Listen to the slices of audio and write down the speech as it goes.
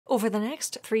Over the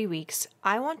next 3 weeks,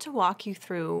 I want to walk you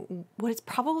through what is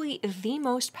probably the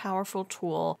most powerful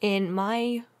tool in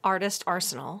my artist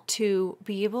arsenal to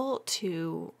be able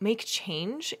to make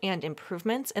change and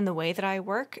improvements in the way that I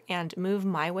work and move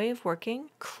my way of working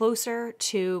closer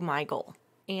to my goal.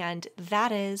 And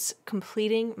that is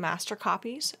completing master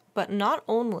copies, but not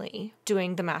only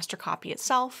doing the master copy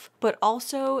itself, but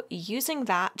also using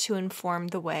that to inform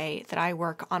the way that I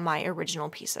work on my original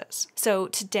pieces. So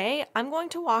today I'm going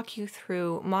to walk you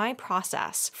through my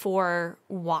process for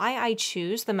why I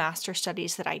choose the master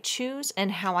studies that I choose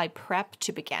and how I prep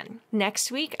to begin.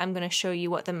 Next week, I'm going to show you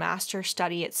what the master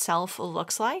study itself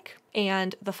looks like.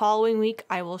 And the following week,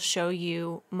 I will show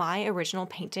you my original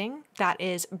painting that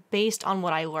is based on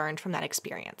what I learned from that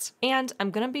experience. And I'm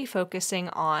going to be focusing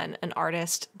on an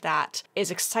artist that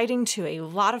is exciting to a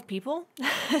lot of people,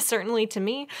 certainly to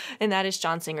me, and that is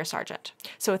John Singer Sargent.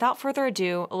 So without further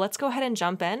ado, let's go ahead and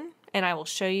jump in and I will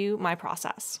show you my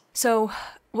process. So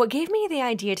what gave me the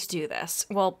idea to do this?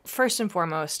 Well, first and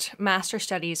foremost, master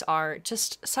studies are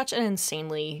just such an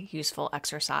insanely useful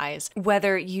exercise.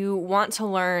 Whether you want to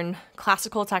learn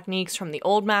classical techniques from the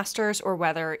old masters or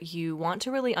whether you want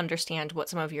to really understand what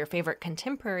some of your favorite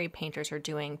contemporary painters are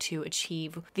doing to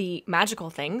achieve the magical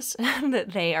things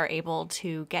that they are able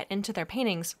to get into their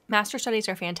paintings, master studies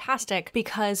are fantastic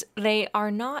because they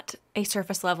are not a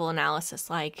surface level analysis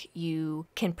like you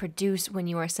can produce when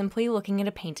you are simply looking at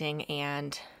a painting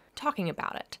and talking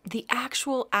about it. The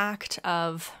actual act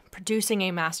of producing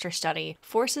a master study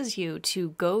forces you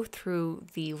to go through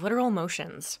the literal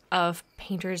motions of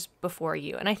painters before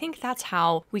you, and I think that's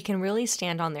how we can really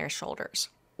stand on their shoulders.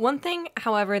 One thing,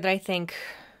 however, that I think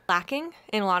lacking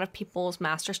in a lot of people's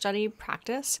master study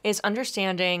practice is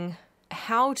understanding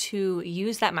how to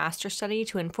use that master study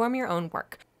to inform your own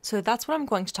work. So that's what I'm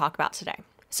going to talk about today.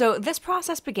 So this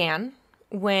process began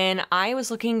when I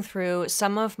was looking through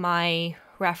some of my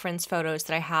reference photos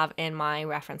that I have in my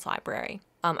reference library.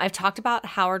 I've talked about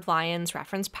Howard Lyon's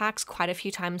reference packs quite a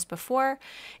few times before,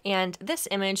 and this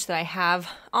image that I have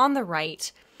on the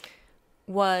right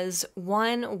was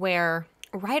one where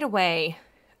right away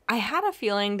I had a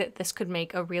feeling that this could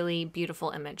make a really beautiful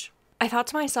image. I thought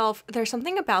to myself, there's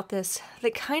something about this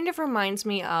that kind of reminds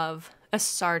me of a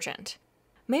Sargent.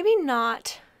 Maybe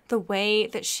not the way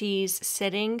that she's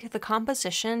sitting, the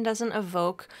composition doesn't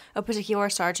evoke a particular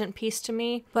Sargent piece to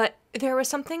me, but there was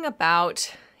something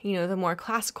about, the more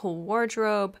classical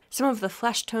wardrobe, some of the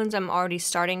flesh tones I'm already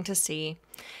starting to see.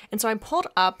 And so I pulled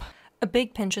up a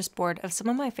big Pinterest board of some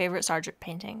of my favorite Sargent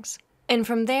paintings. And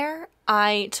from there,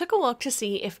 I took a look to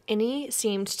see if any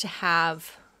seemed to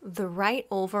have the right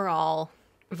overall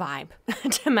vibe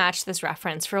to match this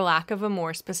reference, for lack of a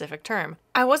more specific term.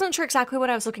 I wasn't sure exactly what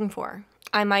I was looking for.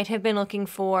 I might have been looking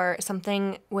for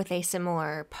something with a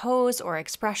similar pose or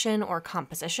expression or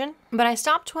composition, but I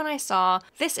stopped when I saw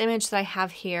this image that I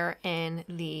have here in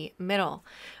the middle.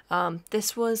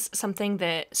 This was something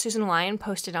that Susan Lyon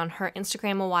posted on her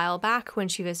Instagram a while back when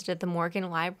she visited the Morgan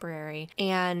Library,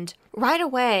 and right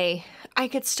away I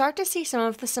could start to see some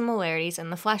of the similarities in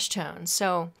the flesh tones.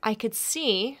 So I could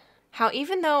see how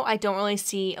even though I don't really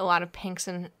see a lot of pinks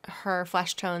in her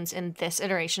flesh tones in this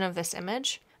iteration of this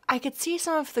image, I could see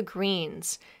some of the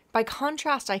greens. By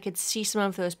contrast, I could see some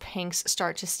of those pinks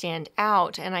start to stand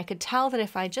out, and I could tell that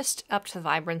if I just upped the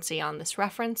vibrancy on this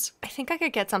reference, I think I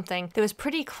could get something that was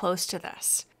pretty close to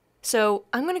this. So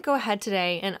I'm going to go ahead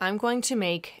today and I'm going to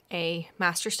make a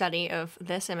master study of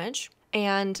this image,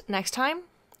 and next time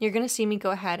you're going to see me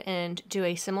go ahead and do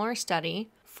a similar study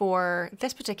for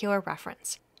this particular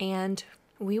reference. And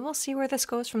we will see where this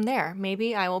goes from there.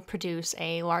 Maybe I will produce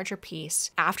a larger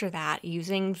piece after that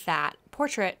using that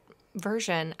portrait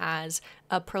version as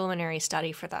a preliminary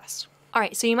study for this. All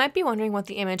right, so you might be wondering what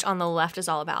the image on the left is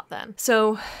all about then.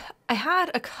 So I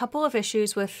had a couple of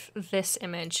issues with this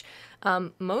image.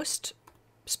 Most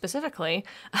specifically,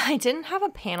 I didn't have a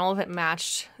panel that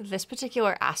matched this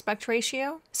particular aspect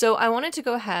ratio. So I wanted to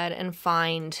go ahead and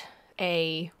find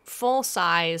a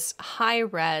full-size,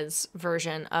 high-res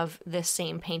version of this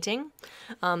same painting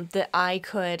that I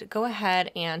could go ahead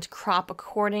and crop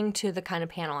according to the kind of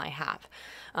panel I have.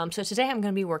 So today I'm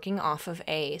going to be working off of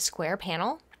a square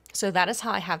panel. So that is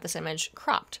how I have this image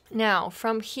cropped. Now,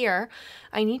 from here,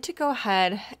 I need to go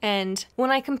ahead and when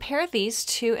I compare these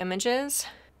two images,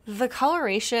 the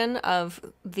coloration of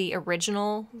the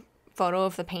original photo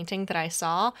of the painting that I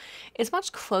saw is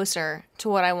much closer to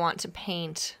what I want to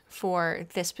paint for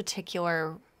this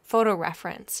particular photo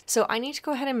reference. So I need to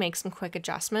go ahead and make some quick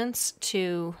adjustments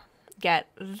to get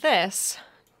this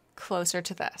closer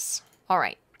to this. All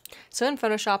right, so in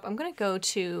Photoshop, I'm gonna go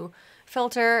to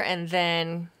Filter and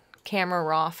then camera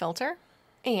raw filter.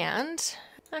 And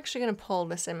I'm actually going to pull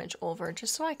this image over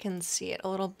just so I can see it a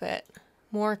little bit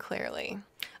more clearly.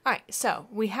 All right, so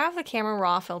we have the camera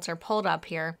raw filter pulled up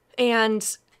here,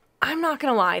 and I'm not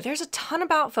gonna lie, there's a ton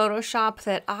about Photoshop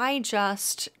that I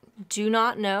just do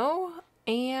not know,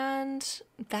 and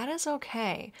that is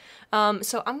okay.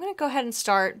 So I'm gonna go ahead and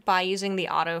start by using the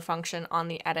auto function on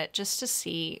the edit just to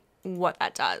see what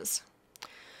that does.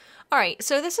 All right,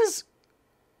 so this is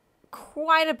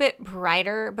quite a bit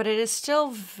brighter, but it is still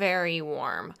very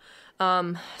warm.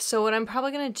 So what I'm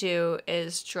probably gonna do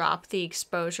is drop the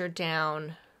exposure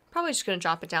down. Probably just gonna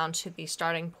drop it down to the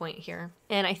starting point here.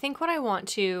 And I think what I want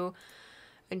to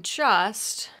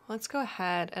adjust, let's go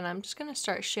ahead and I'm just gonna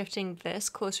start shifting this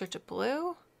closer to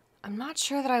blue. I'm not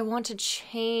sure that I want to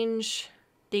change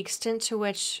the extent to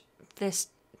which this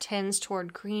tends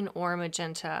toward green or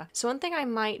magenta. So one thing I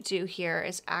might do here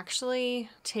is actually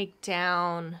take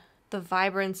down the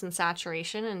vibrance and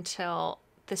saturation until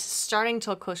this is starting to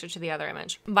look closer to the other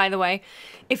image. By the way,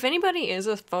 if anybody is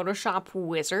a Photoshop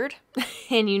wizard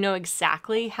and you know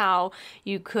exactly how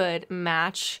you could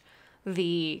match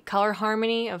the color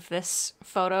harmony of this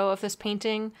photo of this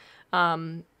painting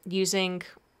using,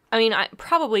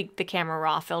 probably the camera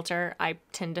raw filter. I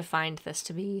tend to find this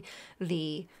to be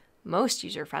the most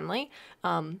user-friendly.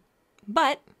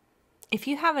 But if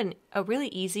you have a really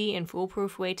easy and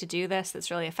foolproof way to do this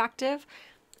that's really effective,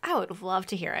 I would love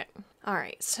to hear it. All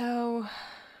right, so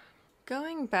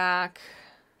going back.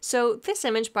 So this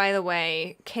image, by the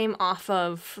way, came off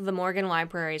of the Morgan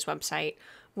Library's website.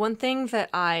 One thing that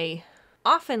I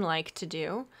often like to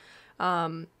do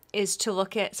is to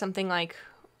look at something like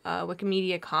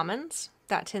Wikimedia Commons.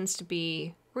 That tends to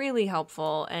be really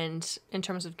helpful and in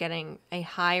terms of getting a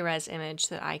high-res image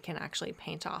that I can actually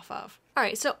paint off of. All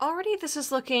right, so already this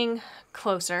is looking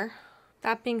closer.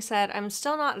 That being said, I'm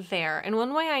still not there. And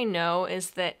one way I know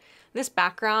is that this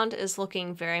background is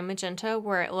looking very magenta,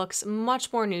 where it looks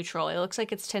much more neutral. It looks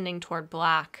like it's tending toward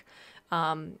black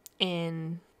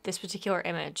in this particular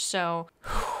image. So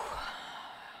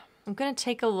I'm gonna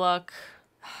take a look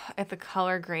at the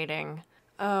color grading.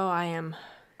 Oh, I am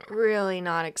really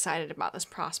not excited about this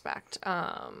prospect.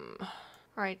 All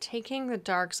right, taking the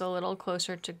darks a little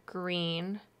closer to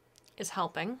green is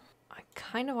helping. I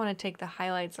kind of want to take the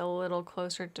highlights a little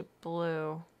closer to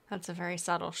blue. That's a very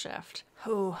subtle shift.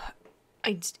 Oh,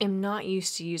 I am not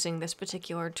used to using this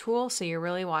particular tool, so you're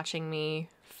really watching me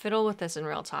fiddle with this in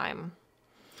real time.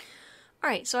 All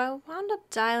right, so I wound up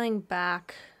dialing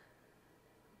back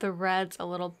the reds a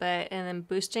little bit and then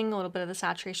boosting a little bit of the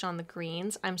saturation on the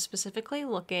greens. I'm specifically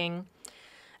looking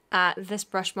at this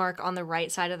brush mark on the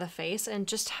right side of the face and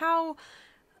just how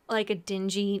like a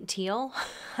dingy teal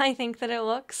I think that it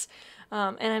looks.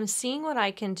 And I'm seeing what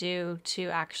I can do to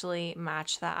actually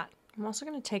match that. I'm also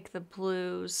going to take the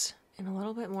blues in a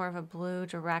little bit more of a blue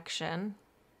direction.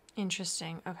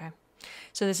 Interesting. Okay.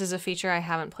 So this is a feature I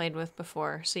haven't played with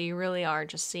before. So you really are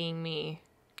just seeing me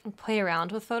play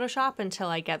around with Photoshop until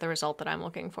I get the result that I'm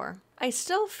looking for. I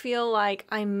still feel like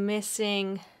I'm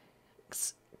missing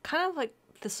kind of like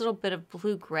this little bit of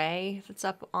blue-gray that's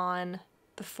up on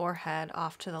the forehead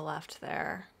off to the left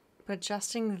there. But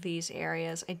adjusting these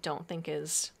areas I don't think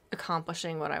is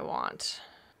accomplishing what I want.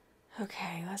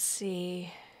 Okay, let's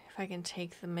see if I can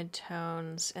take the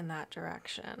midtones in that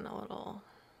direction a little.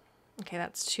 Okay,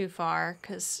 that's too far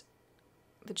because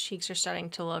the cheeks are starting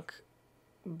to look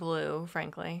blue,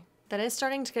 frankly. That is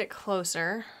starting to get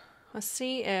closer. Let's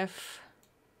see if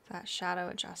that shadow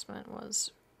adjustment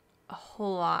was a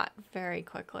whole lot very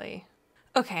quickly.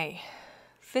 Okay,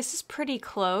 this is pretty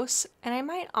close, and I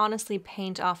might honestly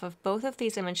paint off of both of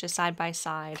these images side by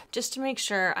side just to make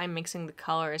sure I'm mixing the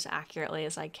color as accurately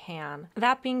as I can.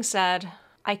 That being said,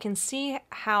 I can see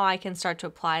how I can start to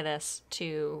apply this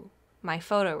to my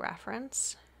photo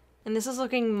reference. And this is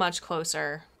looking much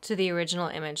closer to the original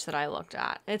image that I looked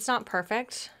at. It's not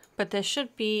perfect, but this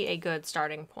should be a good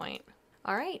starting point.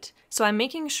 All right, so I'm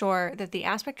making sure that the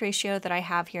aspect ratio that I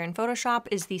have here in Photoshop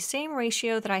is the same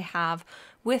ratio that I have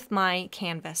with my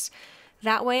canvas.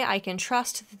 That way I can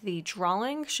trust that the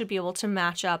drawing should be able to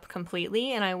match up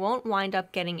completely and I won't wind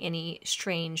up getting any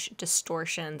strange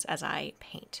distortions as I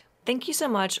paint. Thank you so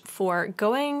much for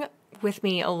going with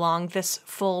me along this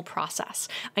full process.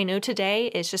 I know today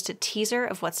is just a teaser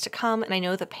of what's to come, and I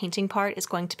know the painting part is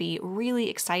going to be really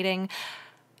exciting.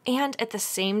 And at the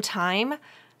same time,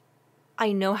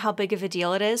 I know how big of a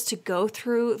deal it is to go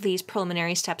through these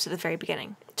preliminary steps at the very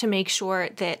beginning, to make sure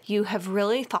that you have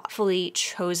really thoughtfully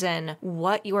chosen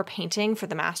what you're painting for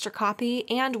the master copy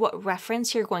and what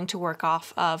reference you're going to work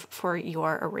off of for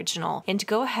your original, and to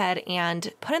go ahead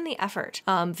and put in the effort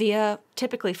via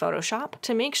typically Photoshop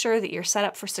to make sure that you're set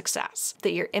up for success,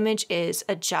 that your image is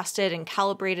adjusted and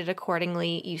calibrated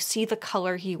accordingly, you see the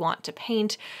color you want to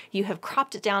paint, you have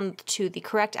cropped it down to the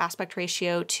correct aspect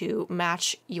ratio to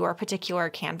match your particular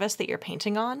canvas that you're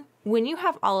painting on. When you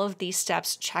have all of these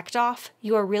steps checked off,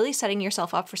 you are really setting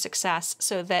yourself up for success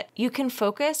so that you can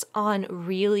focus on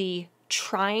really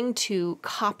trying to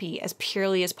copy as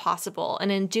purely as possible,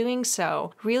 and in doing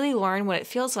so, really learn what it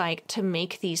feels like to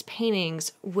make these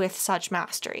paintings with such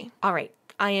mastery. All right,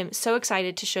 I am so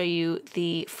excited to show you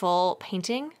the full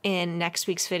painting in next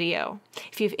week's video.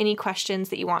 If you have any questions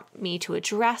that you want me to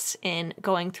address in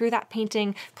going through that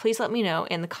painting, please let me know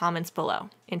in the comments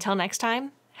below. Until next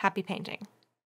time, happy painting.